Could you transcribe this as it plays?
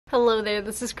Hello there,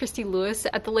 this is Christy Lewis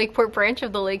at the Lakeport branch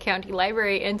of the Lake County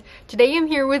Library, and today I'm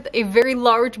here with a very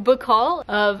large book haul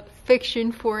of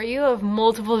fiction for you of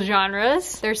multiple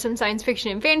genres. There's some science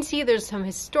fiction and fantasy, there's some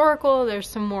historical, there's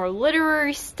some more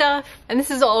literary stuff, and this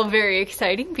is all very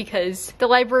exciting because the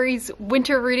library's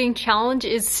winter reading challenge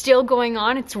is still going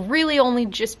on. It's really only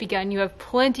just begun. You have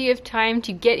plenty of time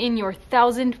to get in your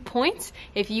 1,000 points.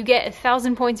 If you get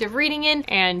 1,000 points of reading in,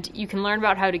 and you can learn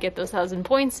about how to get those 1,000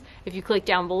 points if you click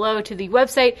down below to the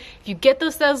website. If you get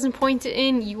those 1,000 points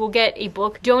in, you will get a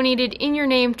book donated in your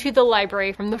name to the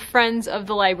library from the Friends of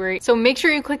the Library. So make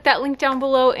sure you click that link down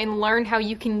below and learn how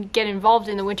you can get involved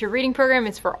in the winter reading program.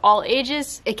 It's for all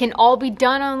ages. It can all be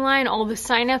done online, all the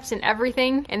signups and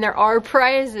everything, and there are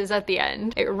prizes at the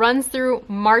end. It runs through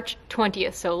March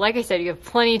 20th, so like I said, you have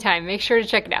plenty of time. Make sure to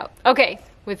check it out. Okay,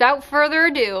 without further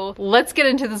ado, let's get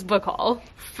into this book haul.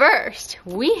 First,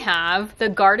 we have The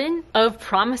Garden of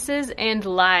Promises and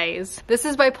Lies. This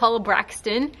is by Paula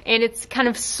Brackston, and it's kind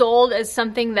of sold as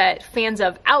something that fans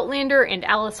of Outlander and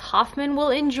Alice Hoffman will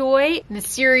enjoy. The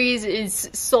series is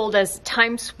sold as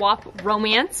time swap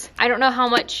romance. I don't know how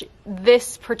much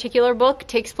this particular book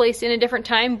takes place in a different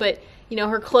time, but you know,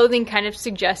 her clothing kind of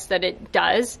suggests that it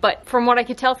does. But from what I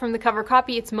could tell from the cover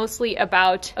copy, it's mostly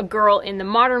about a girl in the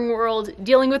modern world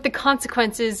dealing with the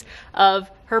consequences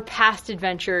of her past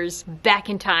adventures back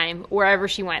in time, wherever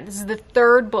she went. This is the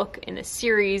third book in the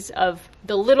series of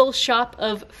The Little Shop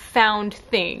of Found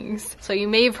Things. So you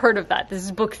may have heard of that. This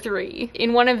is book 3.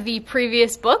 In one of the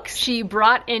previous books, she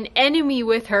brought an enemy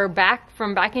with her back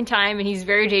in time, and he's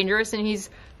very dangerous and he's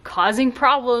causing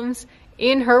problems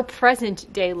in her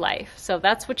present day life. So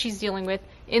that's what she's dealing with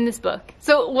in this book.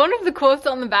 So one of the quotes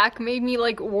on the back made me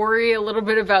like worry a little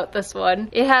bit about this one.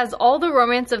 It has all the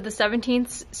romance of the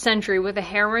 17th century with a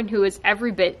heroine who is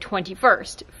every bit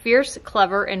 21st, fierce,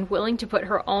 clever, and willing to put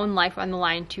her own life on the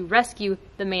line to rescue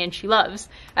the man she loves.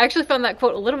 I actually found that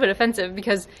quote a little bit offensive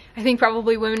because I think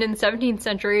probably women in the 17th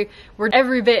century were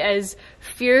every bit as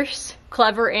fierce,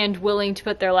 clever, and willing to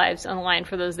put their lives on the line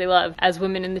for those they love as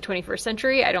women in the 21st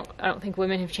century. I don't think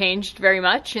women have changed very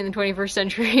much in the 21st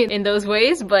century in those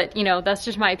ways, but you know, that's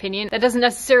just my opinion. That doesn't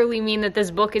necessarily mean that this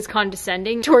book is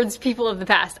condescending towards people of the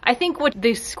past. I think what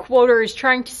this quoter is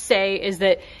trying to say is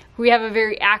that we have a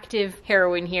very active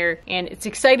heroine here, and it's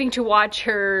exciting to watch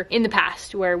her in the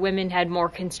past where women had more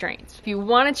constraints. If you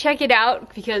want to check it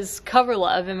out, because cover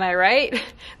love, am I right?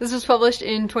 This was published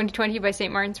in 2020 by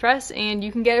St. Martin's Press, and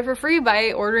you can get it for free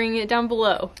by ordering it down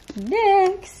below.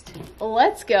 Next,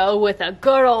 let's go with a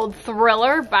good old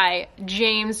thriller by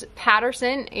James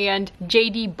Patterson and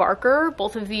J.D. Barker.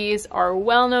 Both of these are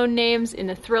well-known names in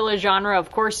the thriller genre.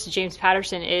 Of course, James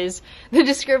Patterson is. The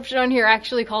description on here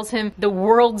actually calls him the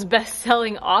world's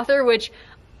best-selling author, which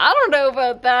I don't know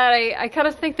about that. I kind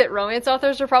of think that romance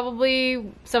authors are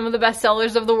probably some of the best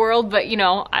sellers of the world, but you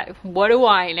know, what do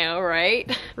I know, right?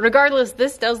 Regardless,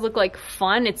 this does look like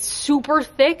fun. It's super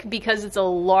thick because it's a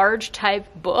large type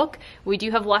book. We do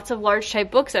have lots of large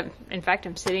type books. In fact,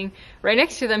 I'm sitting right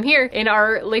next to them here in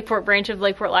our Lakeport branch of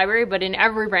Lakeport Library, but in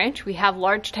every branch we have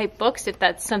large type books if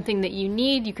that's something that you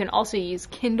need. You can also use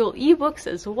Kindle ebooks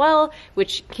as well,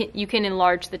 which you can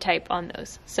enlarge the type on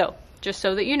those. So just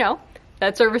so that you know,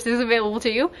 that service is available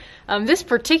to you. This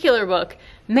particular book,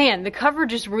 man, the cover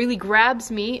just really grabs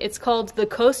me. It's called The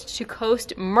Coast to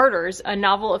Coast Murders, a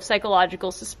novel of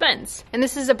psychological suspense. And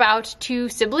this is about two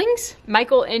siblings,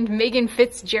 Michael and Megan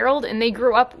Fitzgerald, and they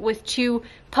grew up with two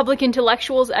public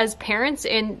intellectuals as parents,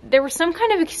 and there was some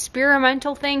kind of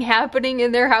experimental thing happening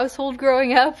in their household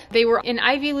growing up. They were an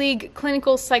Ivy League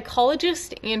clinical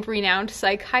psychologist and renowned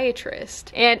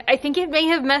psychiatrist, and I think it may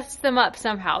have messed them up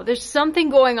somehow. There's something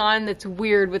going on that's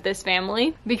weird with this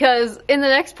family, because in the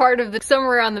next part of the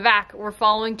somewhere on the back, we're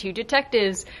following two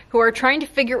detectives who are trying to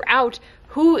figure out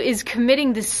who is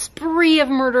committing this spree of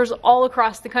murders all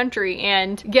across the country,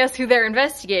 and guess who they're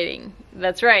investigating?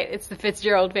 That's right, it's the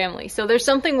Fitzgerald family. So there's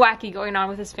something wacky going on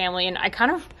with this family, and I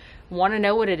kind of want to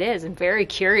know what it is. I'm very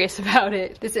curious about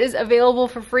it. This is available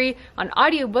for free on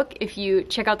audiobook if you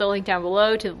check out the link down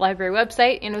below to the library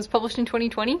website, and it was published in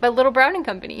 2020 by Little Brown and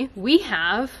Company. We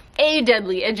have A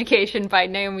Deadly Education by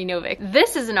Naomi Novak.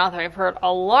 This is an author I've heard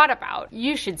a lot about.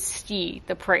 You should see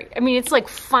the praise. I mean, it's like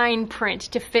fine print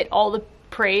to fit all the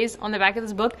praise on the back of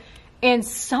this book. And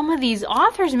some of these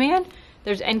authors, man,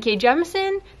 there's N.K.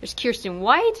 Jemisin, there's Kirsten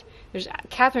White, there's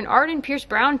Catherine Arden, Pierce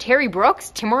Brown, Terry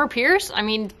Brooks, Timora Pierce. I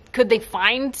mean, could they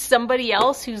find somebody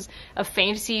else who's a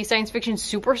fantasy science fiction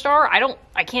superstar?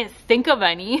 I can't think of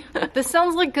any. This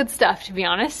sounds like good stuff, to be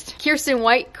honest. Kirsten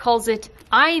White calls it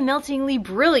eye-meltingly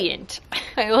brilliant.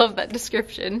 I love that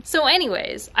description. So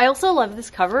anyways, I also love this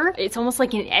cover. It's almost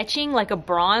like an etching, like a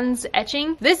bronze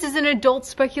etching. This is an adult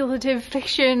speculative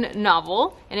fiction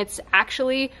novel, and it's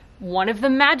actually one of the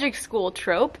magic school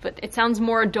trope, but it sounds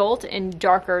more adult and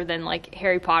darker than like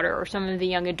Harry Potter or some of the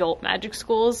young adult magic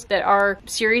schools that are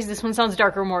series. This one sounds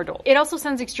darker, more adult. It also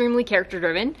sounds extremely character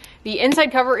driven. The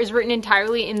inside cover is written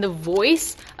entirely in the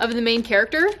voice of the main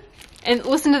character. And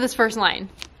listen to this first line.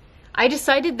 I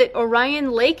decided that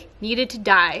Orion Lake needed to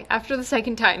die after the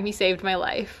second time he saved my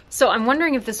life. So I'm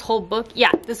wondering if this whole book,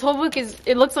 this whole book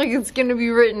it looks like it's gonna be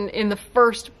written in the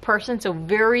first person, so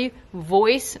very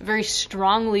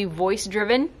strongly voice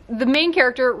driven. The main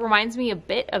character reminds me a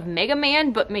bit of Mega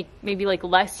Man, but maybe like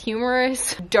less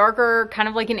humorous, darker, kind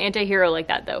of like an anti-hero like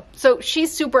that though. So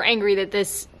she's super angry that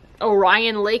this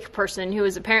Orion Lake person, who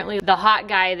is apparently the hot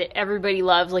guy that everybody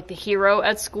loves, like the hero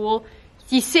at school,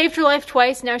 he saved her life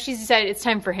twice, now she's decided it's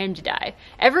time for him to die.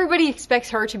 Everybody expects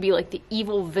her to be like the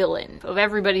evil villain of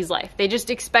everybody's life. They just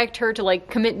expect her to like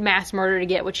commit mass murder to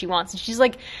get what she wants. And she's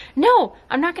like, no,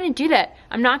 I'm not gonna do that.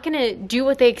 I'm not gonna do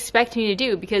what they expect me to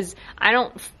do because I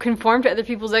don't conform to other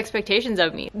people's expectations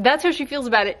of me. That's how she feels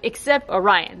about it, except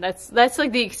Orion. That's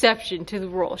like the exception to the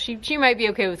rule. She might be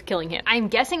okay with killing him. I'm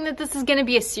guessing that this is gonna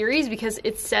be a series because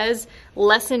it says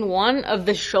lesson 1 of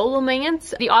the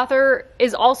Sholomance. The author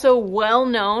is also well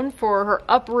known for her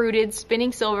Uprooted,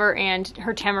 Spinning Silver, and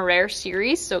her Temeraire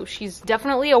series, so she's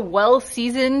definitely a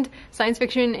well-seasoned science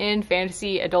fiction and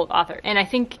fantasy adult author, and I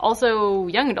think also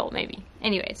young adult maybe.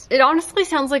 Anyways, it honestly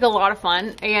sounds like a lot of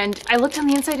fun, and I looked on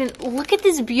the inside and look at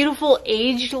this beautiful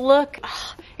aged look.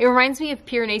 It reminds me of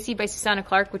Piranesi by Susanna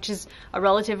Clarke, which is a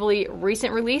relatively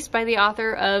recent release by the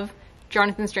author of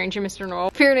Jonathan Strange and Mr.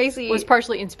 Norrell. Piranesi was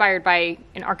partially inspired by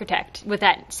an architect with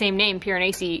that same name,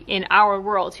 Piranesi, in our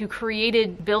world, who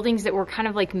created buildings that were kind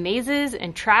of like mazes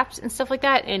and traps and stuff like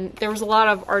that, and there was a lot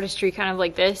of artistry kind of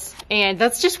like this, and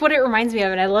that's just what it reminds me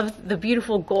of, and I love the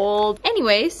beautiful gold.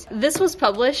 Anyways, this was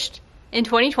published in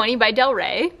 2020 by Del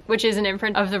Rey, which is an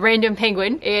imprint of The Random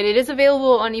Penguin, and it is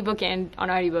available on ebook and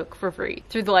on audiobook for free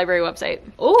through the library website.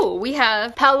 Oh, we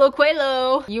have Paulo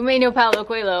Coelho. You may know Paulo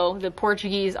Coelho, the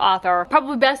Portuguese author,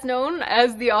 probably best known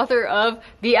as the author of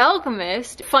The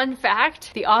Alchemist. Fun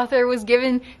fact, the author was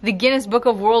given the Guinness Book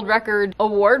of World Record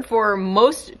award for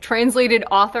most translated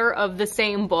author of the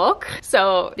same book.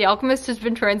 So The Alchemist has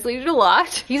been translated a lot.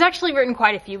 He's actually written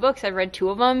quite a few books. I've read 2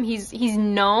 of them. He's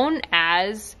known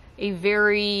as a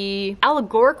very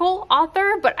allegorical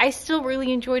author, but I still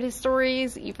really enjoyed his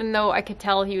stories, even though I could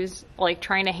tell he was like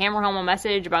trying to hammer home a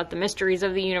message about the mysteries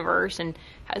of the universe and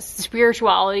has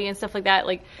spirituality and stuff like that.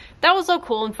 Like, that was so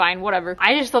cool and fine, whatever.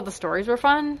 I just thought the stories were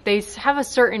fun. They have a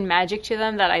certain magic to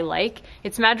them that I like.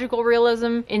 It's magical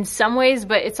realism in some ways,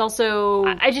 but it's also,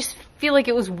 I just feel like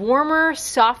it was warmer,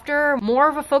 softer, more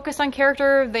of a focus on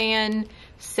character than,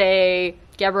 say,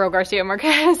 Gabriel Garcia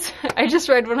Marquez. I just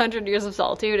read 100 Years of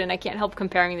Solitude and I can't help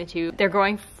comparing the two. They're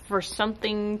going for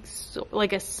something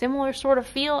like a similar sort of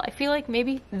feel, I feel like,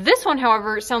 maybe. This one,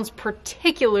 however, sounds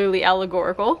particularly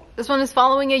allegorical. This one is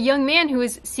following a young man who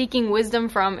is seeking wisdom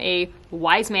from a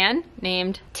wise man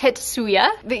named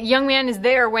Tetsuya. The young man is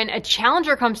there when a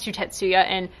challenger comes to Tetsuya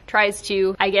and tries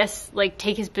to, I guess, like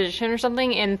take his position or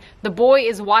something, and the boy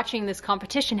is watching this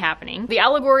competition happening. The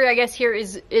allegory, I guess, here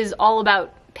is all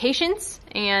about patience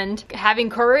and having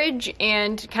courage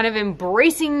and kind of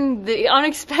embracing the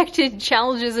unexpected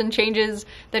challenges and changes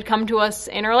that come to us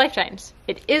in our lifetimes.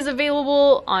 It is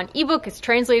available on ebook. It's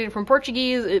translated from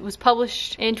Portuguese. It was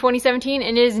published in 2017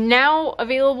 and is now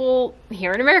available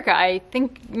here in America. I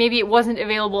think maybe it wasn't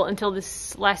available until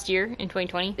this last year in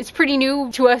 2020. It's pretty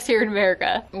new to us here in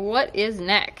America. What is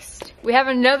next? We have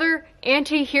another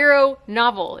anti-hero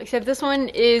novel, except this one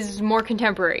is more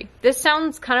contemporary. This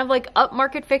sounds kind of like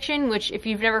upmarket fiction, which, if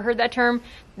you've never heard that term,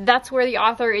 that's where the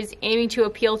author is aiming to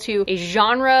appeal to a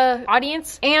genre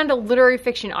audience and a literary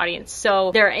fiction audience.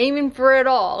 So they're aiming for it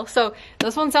all. So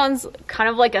this one sounds kind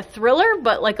of like a thriller,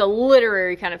 but like a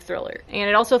literary kind of thriller. And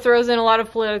it also throws in a lot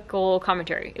of political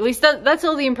commentary. At least that's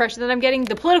all the impression that I'm getting.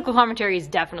 The political commentary is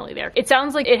definitely there. It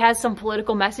sounds like it has some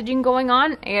political messaging going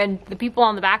on, and the people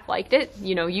on the back liked it.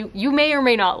 You know, you may or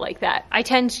may not like that. I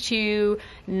tend to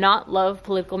not love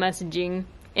political messaging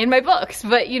in my books,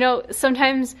 but you know,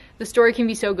 sometimes the story can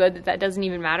be so good that doesn't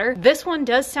even matter. This one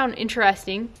does sound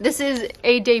interesting. This is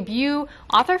a debut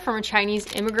author from a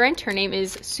Chinese immigrant. Her name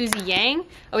is Susie Yang.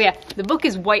 Oh yeah, the book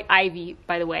is White Ivy,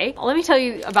 by the way. Let me tell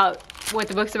you about what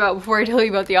the book's about before I tell you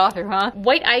about the author, huh?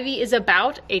 White Ivy is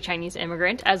about a Chinese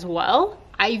immigrant as well.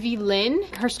 Ivy Lin.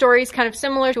 Her story is kind of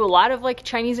similar to a lot of like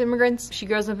Chinese immigrants. She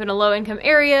grows up in a low income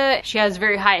area. She has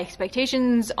very high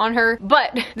expectations on her,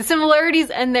 but the similarities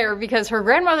end there because her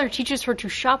grandmother teaches her to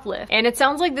shoplift. And it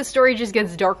sounds like the story just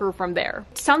gets darker from there.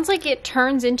 It sounds like it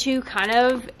turns into kind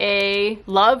of a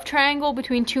love triangle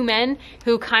between two men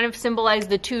who kind of symbolize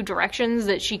the two directions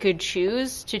that she could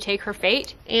choose to take her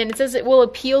fate. And it says it will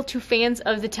appeal to fans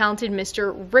of the talented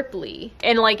Mr. Ripley.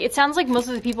 And like, it sounds like most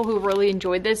of the people who really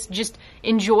enjoyed this just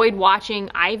enjoyed watching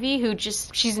Ivy, who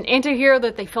just, she's an anti-hero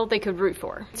that they felt they could root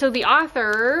for. So the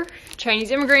author,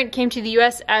 Chinese immigrant, came to the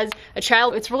US as a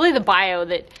child. It's really the bio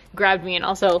that grabbed me, and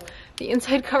also the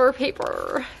inside cover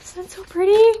paper. Isn't that so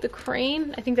pretty? The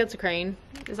crane, I think that's a crane.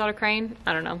 Is that a crane?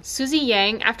 I don't know. Susie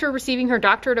Yang, after receiving her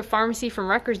doctorate of pharmacy from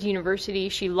Rutgers University,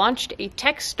 she launched a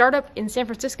tech startup in San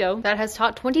Francisco that has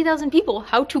taught 20,000 people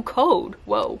how to code.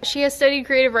 Whoa. She has studied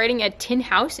creative writing at Tin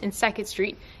House in Sackett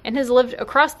Street and has lived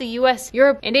across the US,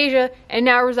 Europe, and Asia, and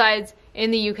now resides in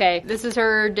the UK. This is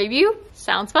her debut.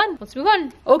 Sounds fun. Let's move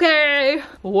on. Okay.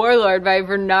 Warlord by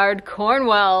Bernard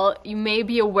Cornwell. You may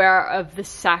be aware of the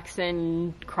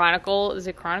Saxon Chronicle. Is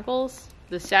it Chronicles?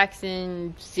 The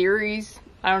Saxon series.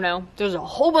 I don't know. There's a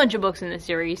whole bunch of books in this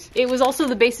series. It was also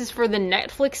the basis for the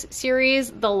Netflix series,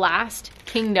 The Last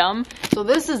Kingdom. So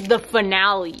this is the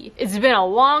finale. It's been a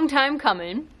long time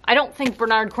coming. I don't think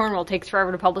Bernard Cornwell takes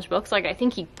forever to publish books. Like, I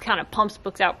think he kind of pumps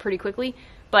books out pretty quickly.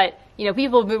 But, you know,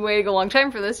 people have been waiting a long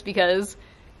time for this because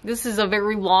this is a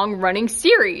very long-running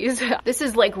series. This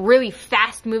is like really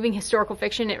fast-moving historical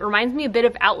fiction. It reminds me a bit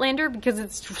of Outlander because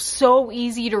it's so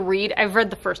easy to read. I've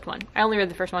read the first one. I only read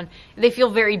the first one. They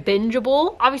feel very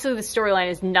bingeable. Obviously, the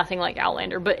storyline is nothing like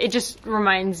Outlander, but it just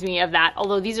reminds me of that.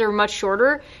 Although these are much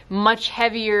shorter, much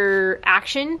heavier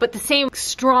action, but the same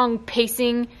strong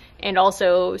pacing and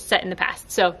also set in the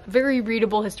past. So, very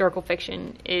readable historical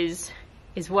fiction is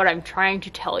what I'm trying to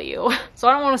tell you. So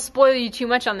I don't want to spoil you too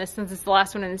much on this since it's the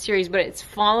last one in the series, but it's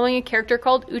following a character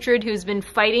called Uhtred who's been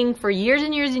fighting for years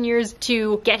and years and years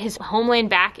to get his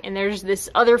homeland back, and there's this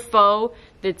other foe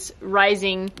that's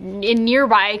rising in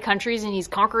nearby countries, and he's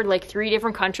conquered like 3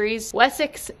 different countries.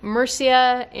 Wessex,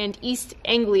 Mercia, and East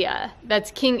Anglia.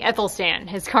 That's King Ethelstan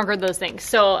has conquered those things.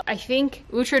 So I think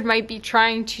Uhtred might be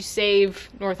trying to save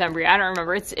Northumbria. I don't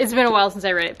remember. It's been a while since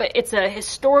I read it, but it's a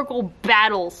historical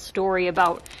battle story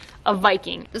about a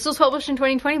Viking. This was published in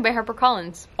 2020 by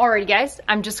HarperCollins. Alrighty guys,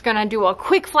 I'm just gonna do a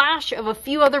quick flash of a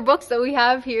few other books that we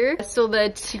have here so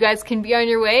that you guys can be on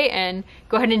your way and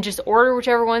go ahead and just order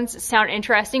whichever ones sound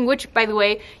interesting, which by the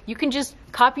way, you can just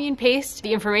copy and paste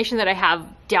the information that I have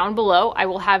down below. I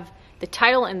will have the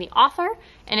title and the author,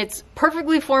 and it's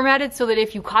perfectly formatted so that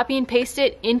if you copy and paste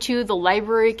it into the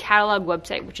library catalog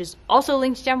website, which is also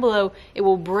linked down below, it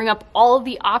will bring up all of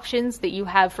the options that you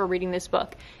have for reading this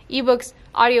book. Ebooks,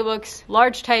 audiobooks,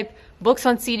 large type, books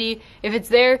on CD. If it's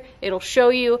there, it'll show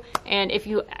you. And if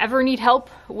you ever need help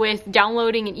with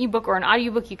downloading an ebook or an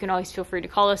audiobook, you can always feel free to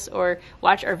call us or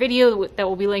watch our video that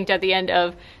will be linked at the end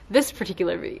of this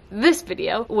particular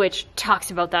video, which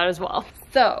talks about that as well.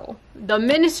 So, The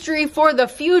Ministry for the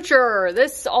Future.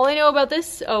 This, all I know about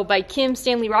this, by Kim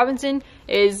Stanley Robinson,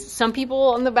 is some people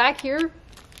on the back here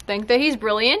think that he's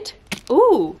brilliant.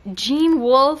 Ooh, Gene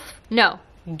Wolfe. No.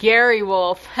 Gary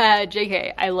Wolfe.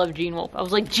 JK, I love Gene Wolfe. I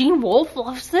was like, Gene Wolfe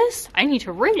loves this? I need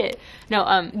to read it.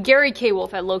 No, Gary K.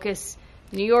 Wolfe at Locus,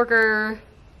 New Yorker,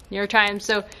 New York Times.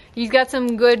 So he's got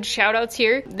some good shout outs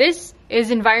here. This is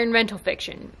environmental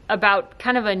fiction about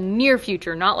kind of a near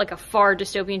future, not like a far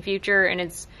dystopian future, and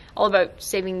it's all about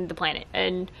saving the planet.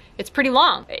 And it's pretty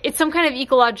long. It's some kind of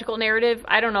ecological narrative.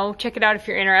 I don't know. Check it out if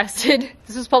you're interested.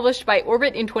 This was published by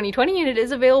Orbit in 2020, and it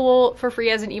is available for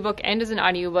free as an ebook and as an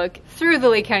audiobook through the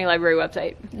Lake County Library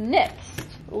website. Next,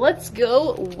 let's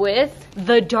go with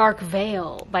The Dark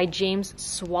Veil by James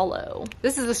Swallow.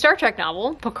 This is a Star Trek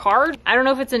novel, Picard. I don't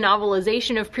know if it's a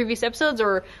novelization of previous episodes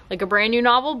or like a brand new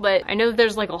novel, but I know that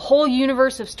there's like a whole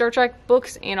universe of Star Trek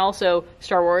books and also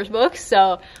Star Wars books,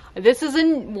 so this is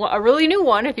a really new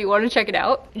one if you want to check it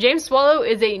out. James Swallow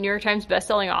is a New York Times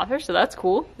bestselling author, so that's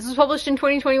cool. This was published in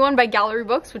 2021 by Gallery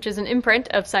Books, which is an imprint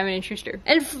of Simon & Schuster.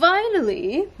 And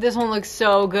finally, this one looks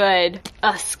so good.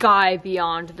 A Sky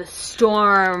Beyond the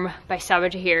Storm by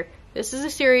Sabaa Tahir. This is a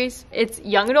series. It's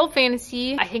young adult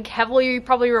fantasy. I think heavily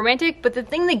probably romantic, but the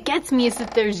thing that gets me is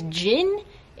that there's gin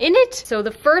in it. So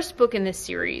the first book in this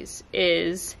series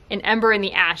is An Ember in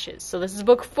the Ashes. So this is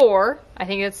book 4. I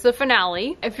think it's the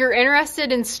finale. If you're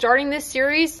interested in starting this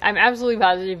series, I'm absolutely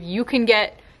positive you can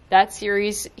get that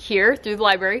series here through the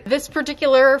library. This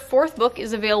particular fourth book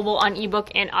is available on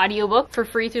ebook and audiobook for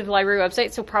free through the library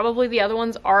website, so probably the other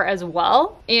ones are as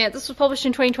well. And this was published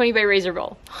in 2020 by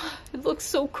Razorbill. It looks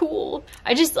so cool.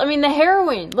 I mean, the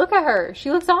heroine, look at her. She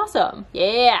looks awesome.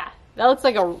 Yeah. That looks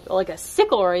like a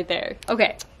sickle right there.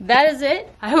 Okay, that is it.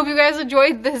 I hope you guys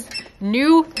enjoyed this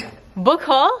new book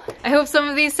haul. I hope some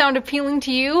of these sound appealing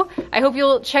to you. I hope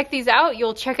you'll check these out.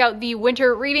 You'll check out the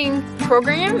winter reading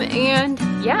program, and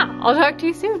yeah, I'll talk to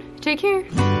you soon. Take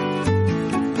care.